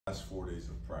Last 4 days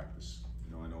of practice.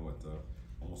 You know, I know it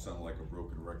almost sounded like a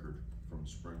broken record from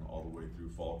spring all the way through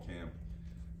fall camp,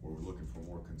 where we're looking for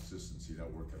more consistency. That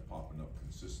word kept popping up,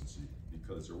 consistency,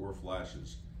 because there were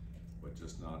flashes, but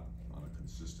just not on a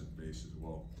consistent basis.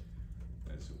 Well,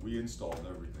 as we installed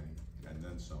everything and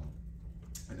then some,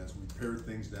 and as we pared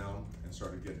things down and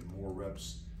started getting more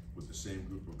reps with the same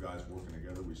group of guys working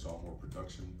together, we saw more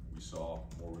production, we saw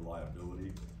more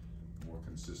reliability, more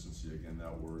consistency, again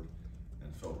that word,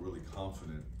 and felt really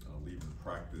confident leaving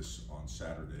practice on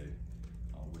Saturday,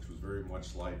 which was very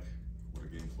much like what a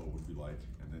game flow would be like,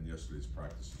 and then yesterday's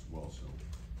practice as well. So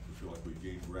we feel like we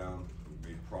gained ground,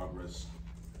 we've made progress,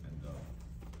 and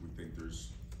we think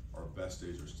our best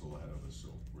days are still ahead of us, so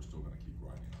we're still going to keep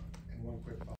grinding on it. And one quick